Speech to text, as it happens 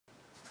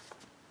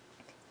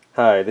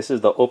Hi, this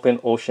is the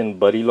Open Ocean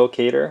Buddy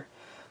Locator.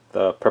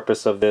 The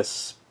purpose of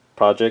this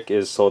project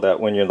is so that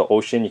when you're in the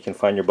ocean you can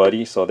find your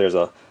buddy. So there's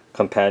a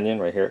companion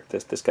right here,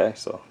 this guy,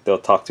 so they'll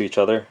talk to each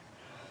other,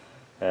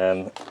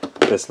 and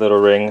this little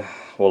ring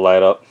will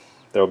light up.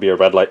 There will be a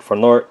red light for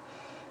north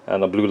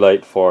and a blue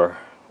light for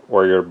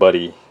where your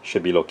buddy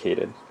should be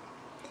located.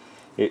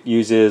 It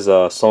uses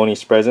a Sony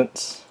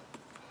Spresense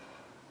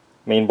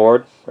main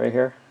board right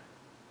here.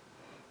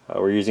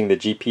 We're using the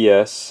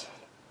GPS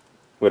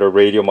with a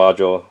radio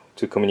module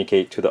to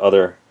communicate to this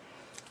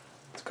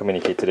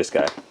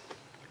guy.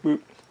 Boop.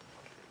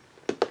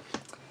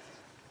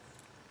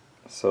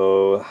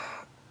 So,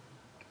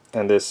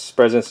 and this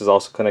Presence is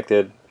also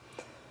connected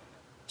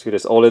to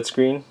this OLED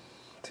screen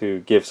to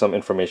give some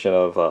information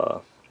of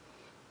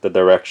the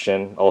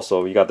direction.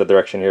 Also, you got the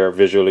direction here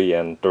visually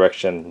and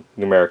direction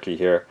numerically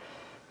here,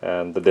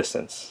 and the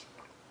distance.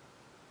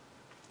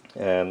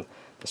 And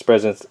this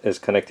Presence is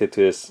connected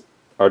to this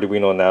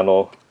Arduino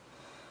Nano.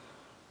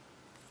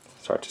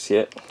 It's hard to see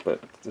it, but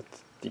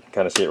you can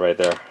kind of see it right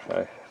there.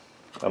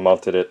 I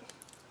mounted it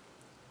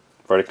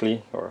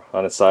vertically or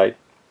on its side.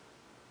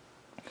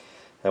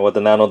 And what the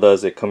Nano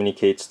does, it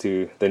communicates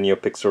to the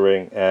NeoPixel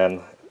ring,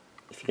 and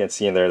if you can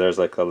see in there, there's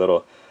like a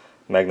little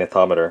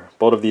magnetometer.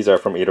 Both of these are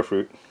from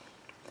Adafruit.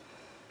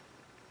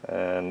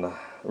 And the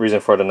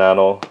reason for the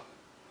Nano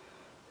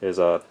is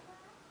the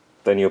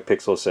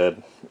NeoPixel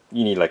said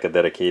you need like a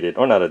dedicated,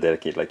 or not a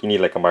dedicated, like you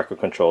need like a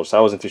microcontroller. So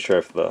I wasn't too sure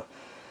if the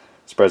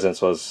Presence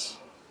was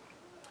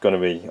going to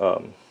be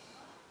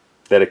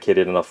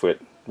dedicated enough with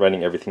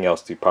running everything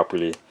else to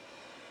properly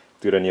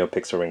do the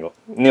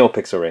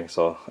NeoPixel ring.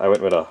 So I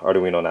went with a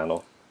Arduino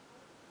Nano.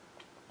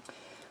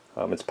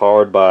 It's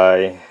powered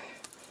by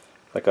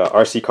like a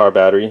RC car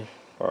battery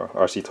or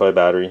RC toy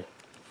battery,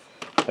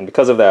 and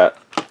because of that,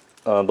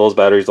 those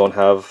batteries don't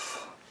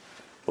have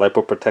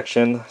LiPo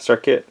protection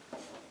circuit.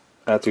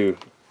 I had to,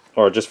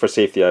 or just for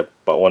safety, I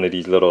bought one of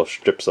these little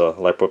strips of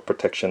LiPo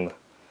protection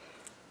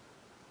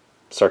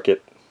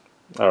circuit.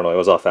 I don't know, it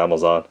was off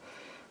Amazon,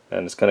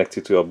 and it's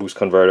connected to a boost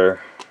converter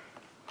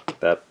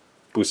that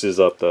boosts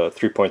up the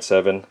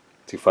 3.7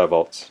 to 5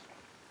 volts,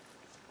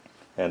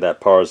 and that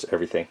powers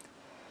everything.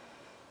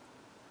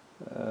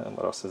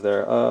 What else is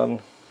there?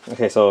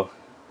 Okay, so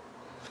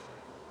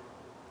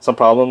some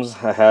problems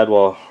I had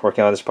while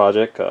working on this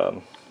project.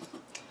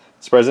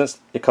 Presence,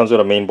 it comes with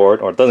a main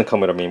board, or it doesn't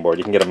come with a main board.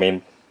 You can get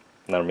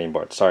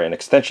an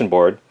extension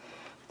board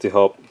to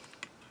help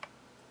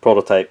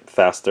prototype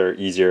faster,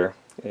 easier.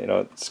 You know,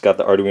 it's got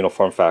the Arduino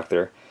form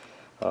factor.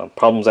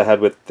 Problems I had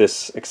with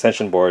this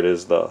extension board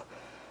is the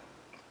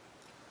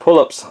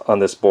pull-ups on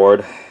this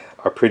board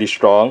are pretty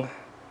strong.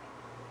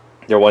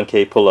 They're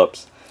 1K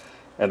pull-ups,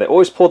 and they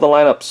always pull the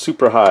line up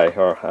super high,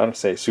 or I don't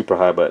say super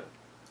high, but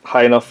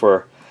high enough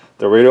for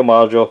the radio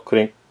module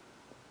couldn't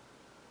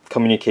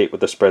communicate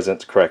with the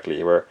Presence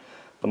correctly, where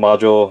the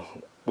module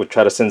would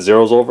try to send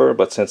zeros over,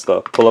 but since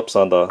the pull-ups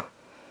on the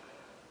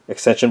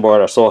extension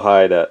board are so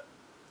high that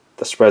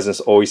the Presence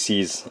always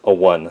sees a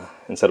 1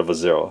 instead of a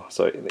 0,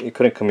 so it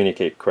couldn't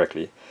communicate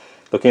correctly.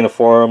 Looking in the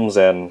forums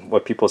and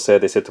what people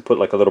said, they said to put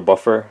like a little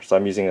buffer, so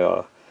I'm using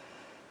a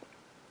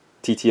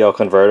TTL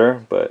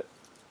converter, but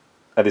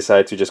I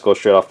decided to just go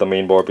straight off the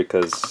main board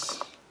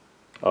because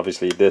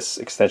obviously this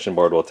extension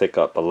board will take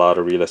up a lot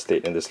of real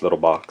estate in this little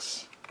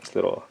box, this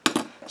little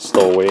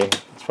stowaway.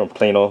 It's from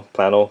Plano.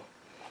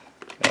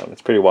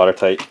 It's pretty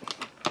watertight,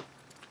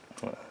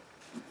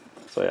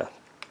 so yeah,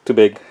 too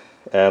big,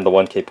 and the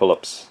 1K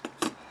pull-ups,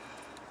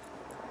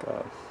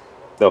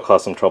 they'll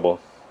cause some trouble.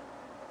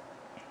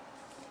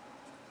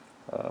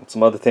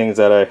 Some other things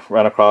that I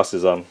ran across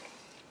is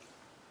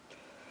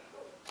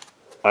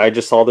I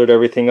just soldered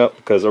everything up,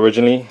 because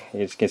originally,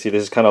 as you can see,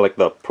 this is kind of like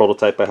the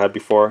prototype I had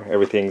before.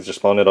 Everything's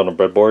just mounted on a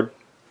breadboard.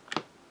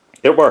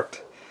 It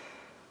worked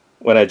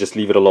when I just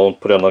leave it alone,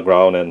 put it on the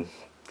ground, and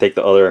take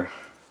the other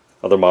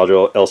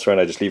module elsewhere,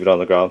 and I just leave it on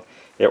the ground.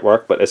 It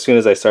worked, but as soon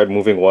as I started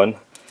moving one,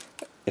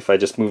 if I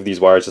just move these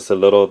wires just a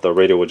little, the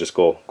radio would just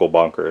go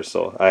bonkers.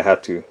 So I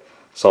had to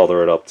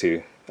solder it up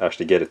to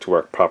actually get it to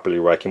work properly,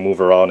 where I can move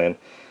around and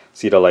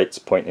see the lights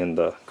point in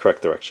the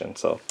correct direction.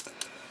 So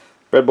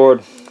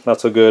breadboard,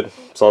 not so good.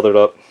 Soldered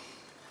up,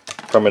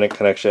 permanent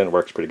connection,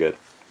 works pretty good.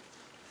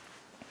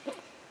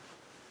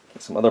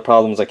 Some other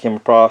problems I came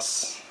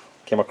across.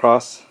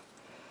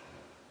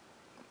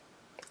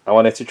 I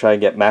wanted to try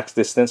and get max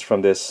distance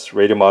from this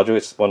radio module.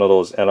 It's one of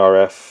those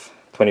NRF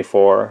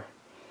 24.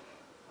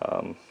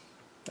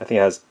 I think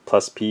it has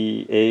plus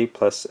PA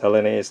plus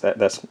LNA.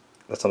 That's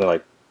something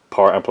like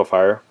power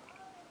amplifier.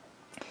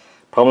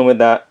 Problem with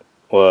that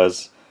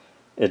was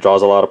it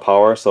draws a lot of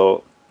power,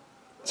 so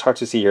it's hard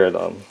to see here.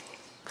 Well,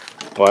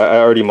 I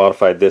already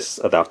modified this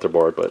adapter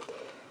board, but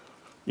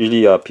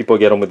usually people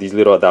get them with these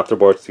little adapter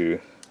boards to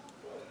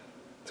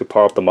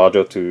power up the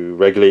module, to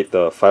regulate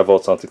the 5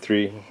 volts onto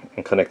 3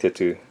 and connect it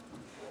to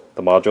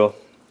the module.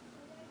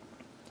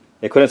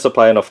 It couldn't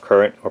supply enough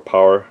current or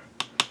power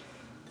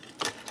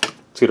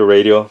to the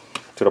radio,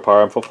 to the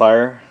power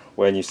amplifier,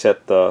 when you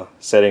set the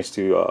settings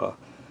to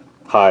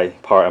high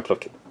power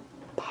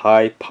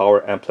high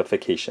power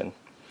amplification.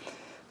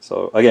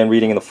 So again,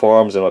 reading in the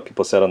forums and what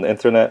people said on the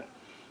internet,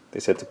 they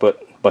said to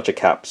put a bunch of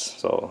caps.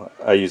 So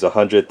I use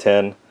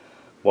 110,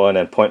 1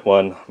 and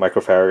 0.1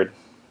 microfarad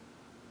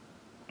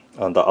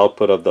on the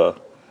output of the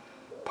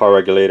power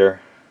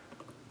regulator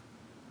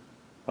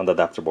on the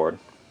adapter board.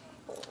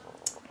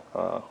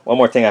 One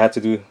more thing I had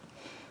to do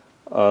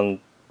on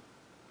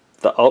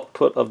the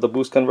output of the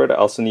boost converter, I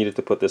also needed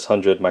to put this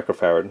 100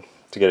 microfarad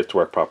to get it to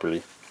work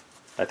properly.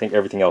 I think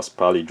everything else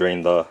probably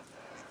drained a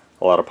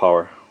lot of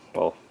power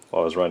while I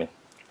was running.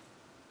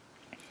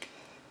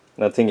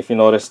 Another thing, if you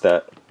notice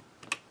that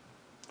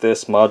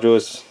this module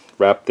is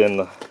wrapped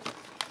in,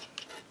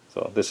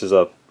 so this is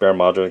a bare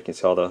module, you can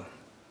see all the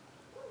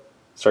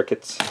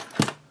circuits.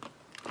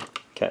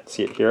 Can't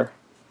see it here.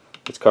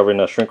 It's covered in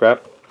a shrink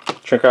wrap.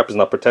 Shrink wrap is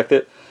not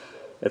protected.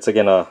 It's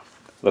again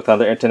look on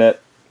the internet.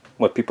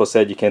 What people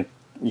said you can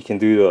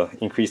do to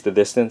increase the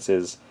distance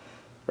is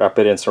wrap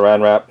it in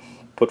saran wrap,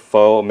 put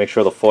foil, make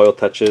sure the foil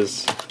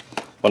touches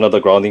one of the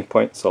grounding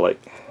points, so like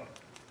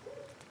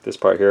this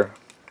part here.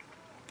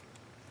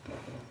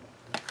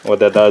 What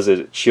that does is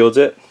it shields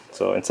it.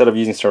 So instead of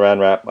using saran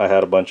wrap, I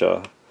had a bunch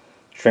of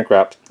shrink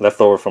wrap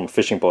left over from a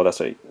fishing pole. That's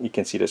why you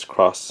can see this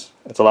cross.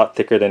 It's a lot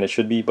thicker than it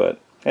should be, but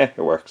it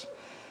works.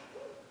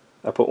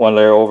 I put one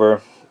layer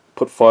over,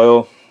 put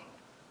foil,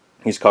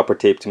 use copper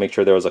tape to make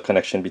sure there was a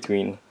connection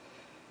between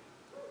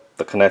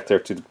the connector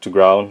to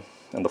ground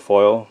and the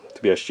foil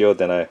to be a shield.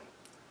 Then I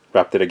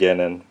wrapped it again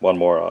in one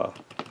more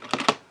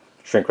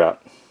shrink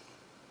wrap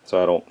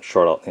so I don't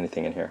short out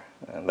anything in here.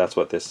 And that's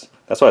why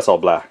it's all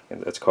black.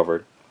 It's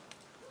covered.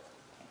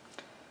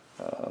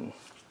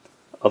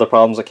 Other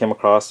problems I came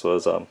across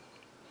was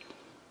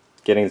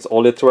getting this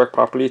OLED to work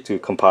properly to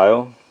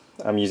compile.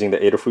 I'm using the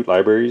Adafruit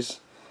libraries.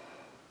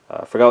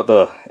 I forgot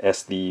the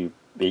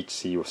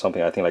SDHC or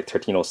something, I think like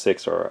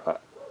 1306, or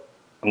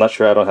I'm not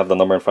sure, I don't have the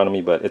number in front of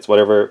me, but it's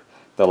whatever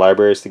the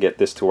library is to get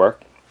this to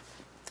work.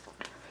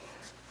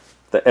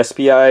 The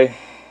SPI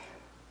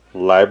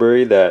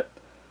library that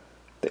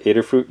the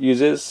Adafruit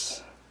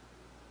uses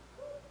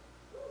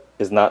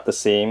is not the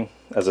same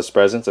as the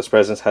Spresense. The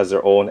Spresense has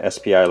their own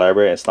SPI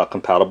library and it's not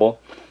compatible.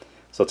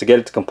 So to get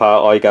it to compile,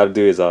 all you got to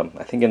do is I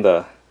think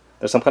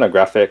there's some kind of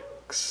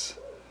graphics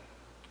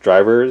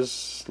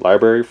drivers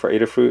library for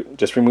Adafruit.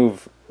 Just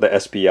remove the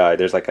SPI.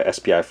 There's like a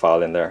SPI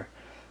file in there.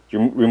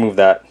 You remove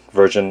that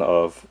version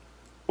of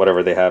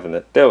whatever they have in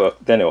it,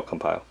 then it will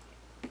compile.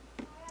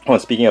 Oh,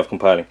 and speaking of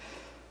compiling,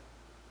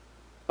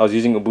 I was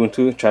using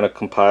Ubuntu trying to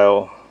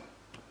compile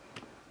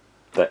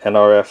the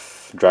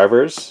NRF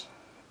drivers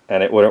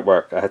and it wouldn't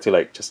work. I had to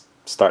like just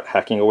start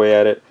hacking away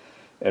at it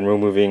and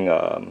removing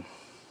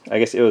I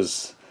guess it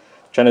was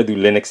trying to do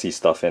Linuxy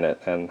stuff in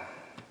it, and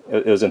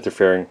it was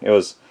interfering. It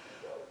was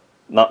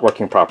not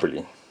working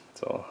properly.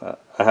 So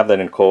I have that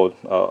in code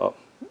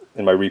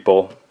in my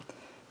repo.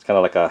 It's kind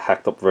of like a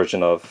hacked up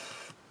version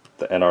of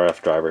the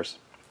NRF drivers.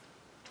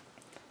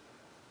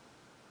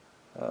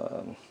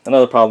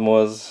 Another problem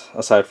was,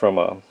 aside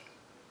from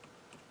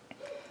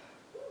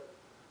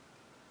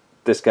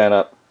this guy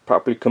not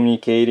properly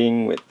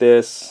communicating with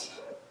this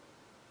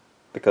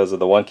because of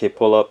the 1K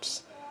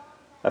pull-ups,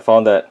 I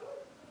found that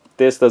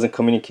this doesn't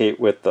communicate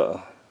with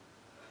the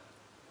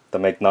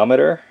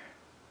magnetometer,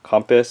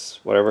 compass,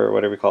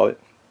 whatever you call it.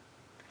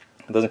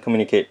 It doesn't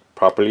communicate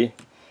properly.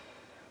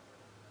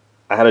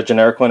 I had a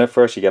generic one at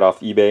first, you get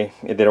off eBay.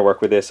 It didn't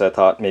work with this. I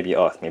thought maybe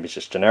it's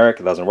just generic,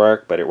 it doesn't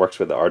work, but it works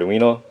with the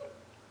Arduino.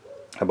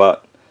 I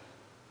bought,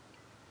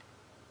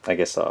 I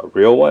guess, a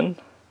real one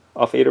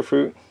off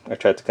Adafruit. I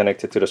tried to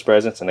connect it to the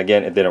Spresense, and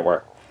again, it didn't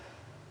work.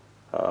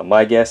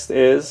 My guess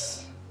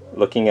is,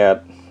 looking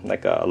at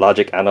like a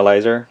logic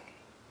analyzer,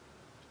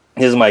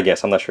 this is my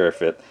guess, I'm not sure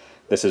if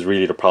this is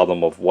really the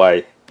problem of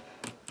why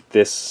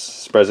this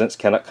Spresense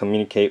cannot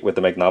communicate with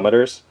the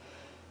magnetometers,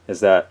 is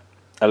that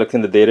I looked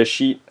in the data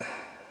sheet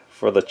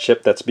for the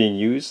chip that's being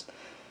used.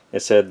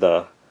 It said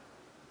the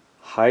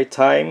high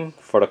time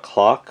for the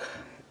clock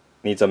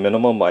needs a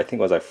minimum, I think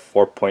it was like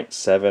 4.7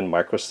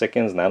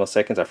 microseconds,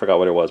 nanoseconds, I forgot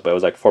what it was, but it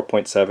was like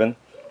 4.7.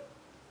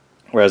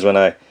 Whereas when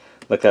I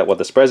looked at what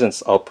the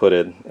Spresense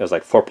outputted, it was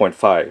like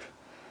 4.5.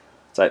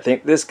 So I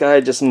think this guy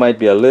just might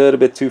be a little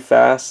bit too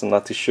fast, I'm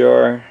not too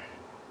sure.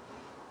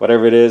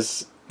 Whatever it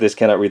is, this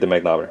cannot read the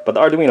magnetometer, but the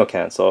Arduino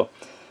can, so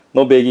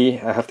no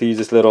biggie. I have to use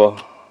this little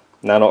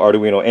Nano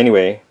Arduino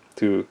anyway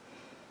to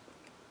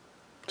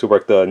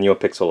work the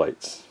NeoPixel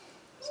lights.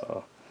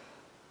 So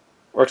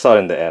works out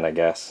in the end, I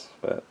guess,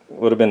 but it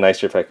would have been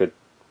nicer if I could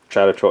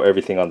try to throw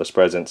everything on the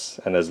Spresense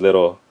and as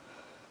little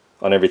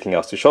on everything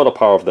else to show the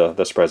power of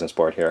the Spresense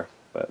board here.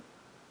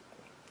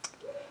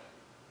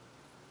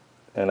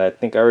 And I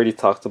think I already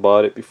talked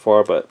about it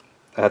before, but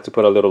I had to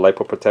put a little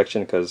LiPo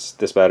protection because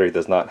this battery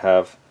does not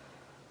have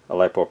a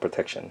LiPo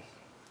protection.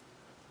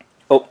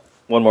 Oh,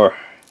 one more.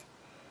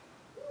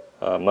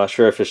 I'm not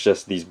sure if it's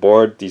just these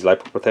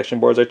LiPo protection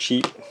boards are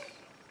cheap,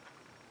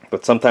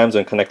 but sometimes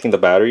when connecting the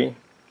battery,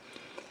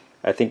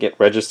 I think it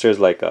registers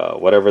like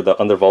whatever the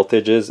under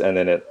voltage is, and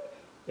then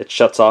it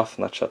shuts off,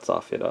 not shuts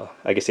off,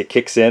 I guess it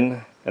kicks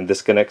in and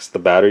disconnects the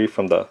battery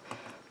from the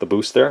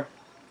booster,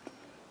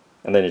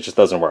 and then it just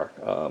doesn't work.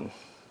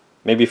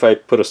 Maybe if I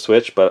put a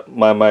switch, but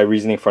my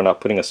reasoning for not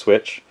putting a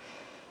switch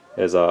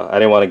is I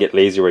didn't want to get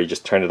lazy where you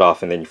just turn it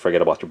off and then you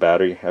forget about your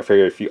battery. I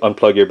figure if you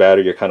unplug your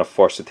battery, you're kind of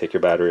forced to take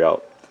your battery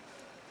out.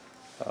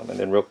 And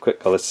then real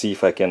quick, let's see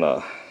if I can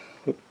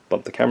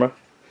bump the camera,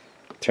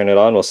 turn it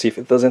on. We'll see if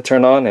it doesn't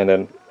turn on, and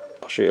then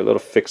I'll show you a little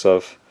fix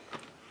of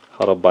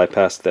how to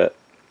bypass that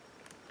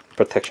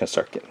protection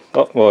circuit.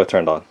 Oh, well, it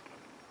turned on.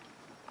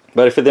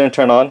 But if it didn't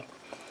turn on,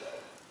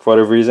 for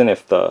whatever reason,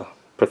 if the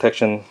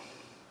protection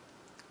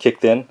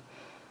kicked in,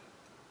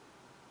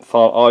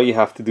 all you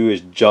have to do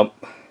is jump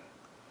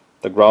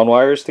the ground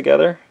wires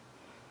together,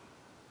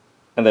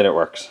 and then it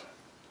works.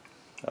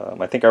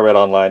 I think I read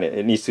online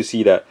it needs to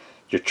see that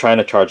you're trying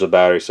to charge the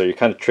battery, so you're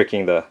kind of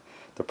tricking the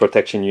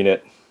protection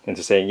unit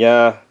into saying,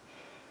 yeah,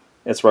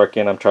 it's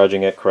working, I'm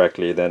charging it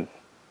correctly. Then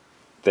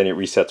it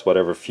resets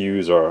whatever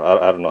fuse, or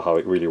I don't know how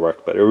it really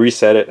worked, but it'll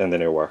reset it and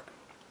then it'll work.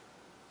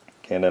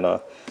 Okay, and then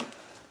let's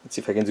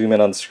see if I can zoom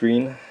in on the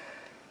screen.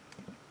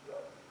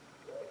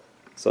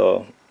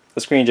 So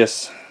the screen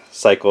just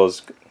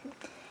cycles.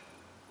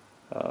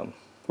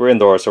 We're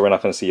indoors, so we're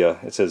not going to see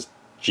it says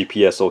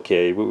GPS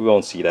OK. We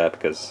won't see that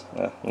because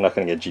we're not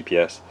going to get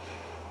GPS.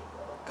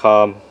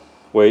 COM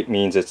wait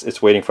means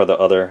it's waiting for the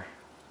other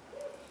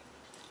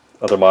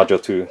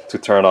module to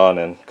turn on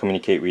and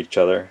communicate with each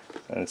other,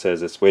 and it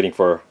says it's waiting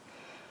for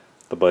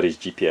the buddy's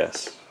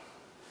GPS.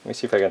 Let me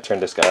see if I can turn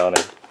this guy on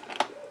and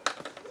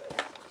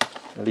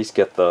at least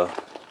get the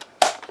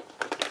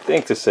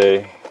thing to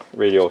say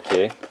radio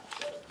OK.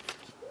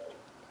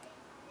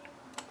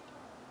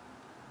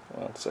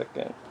 1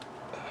 second.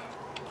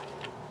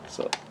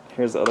 So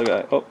here's the other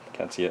guy. Oh,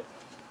 can't see it.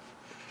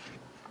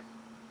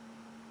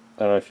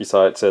 I don't know if you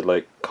saw it said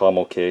like COM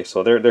OK.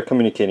 So they're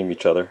communicating with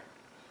each other.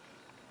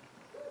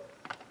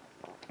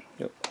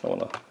 Yep, I don't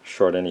want to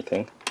short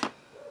anything.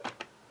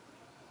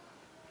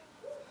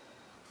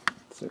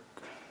 So,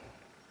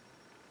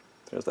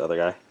 there's the other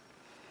guy.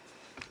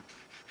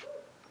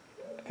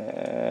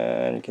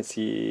 And you can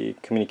see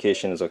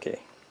communication is okay.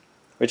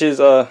 Which is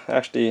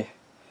actually,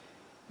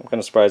 I'm kind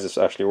of surprised it's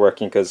actually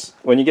working, because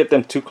when you get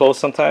them too close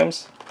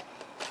sometimes,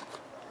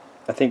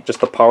 I think just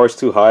the power is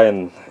too high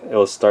and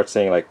it'll start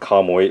saying like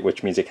COM wait,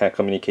 which means they can't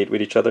communicate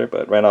with each other.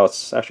 But right now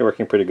it's actually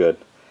working pretty good.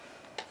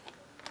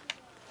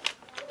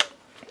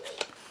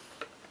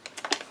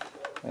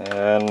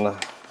 And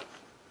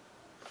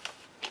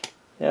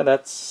yeah,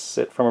 that's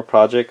it from a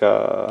project.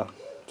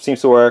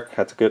 Seems to work.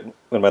 I took it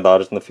when my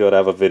daughter's in the field. I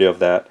have a video of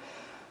that.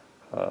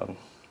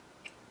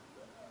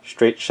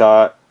 Straight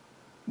shot.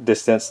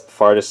 Distance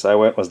farthest I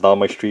went was down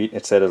my street.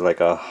 It said it's like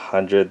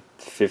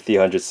 150,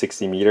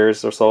 160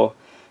 meters or so,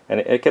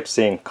 and it kept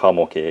saying COM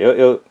OK.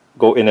 It'll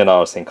go in and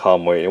out saying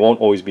COM wait. It won't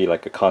always be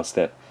like a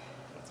constant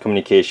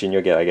communication.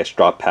 You'll get, I guess,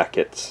 drop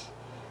packets,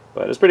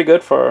 but it's pretty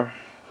good for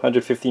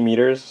 150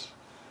 meters.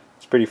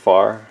 It's pretty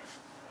far.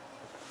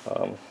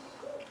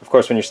 Of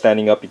course, when you're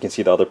standing up, you can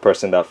see the other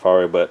person that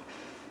far away, but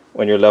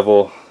when you're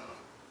level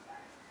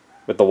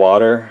with the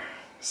water,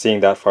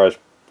 seeing that far is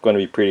going to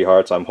be pretty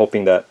hard. So I'm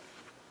hoping that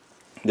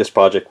this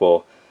project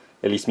will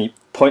at least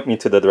point me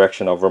to the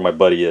direction of where my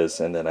buddy is,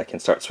 and then I can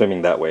start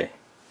swimming that way.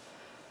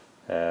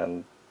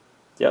 And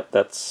yep,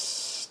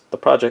 that's the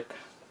project.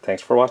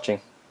 Thanks for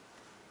watching.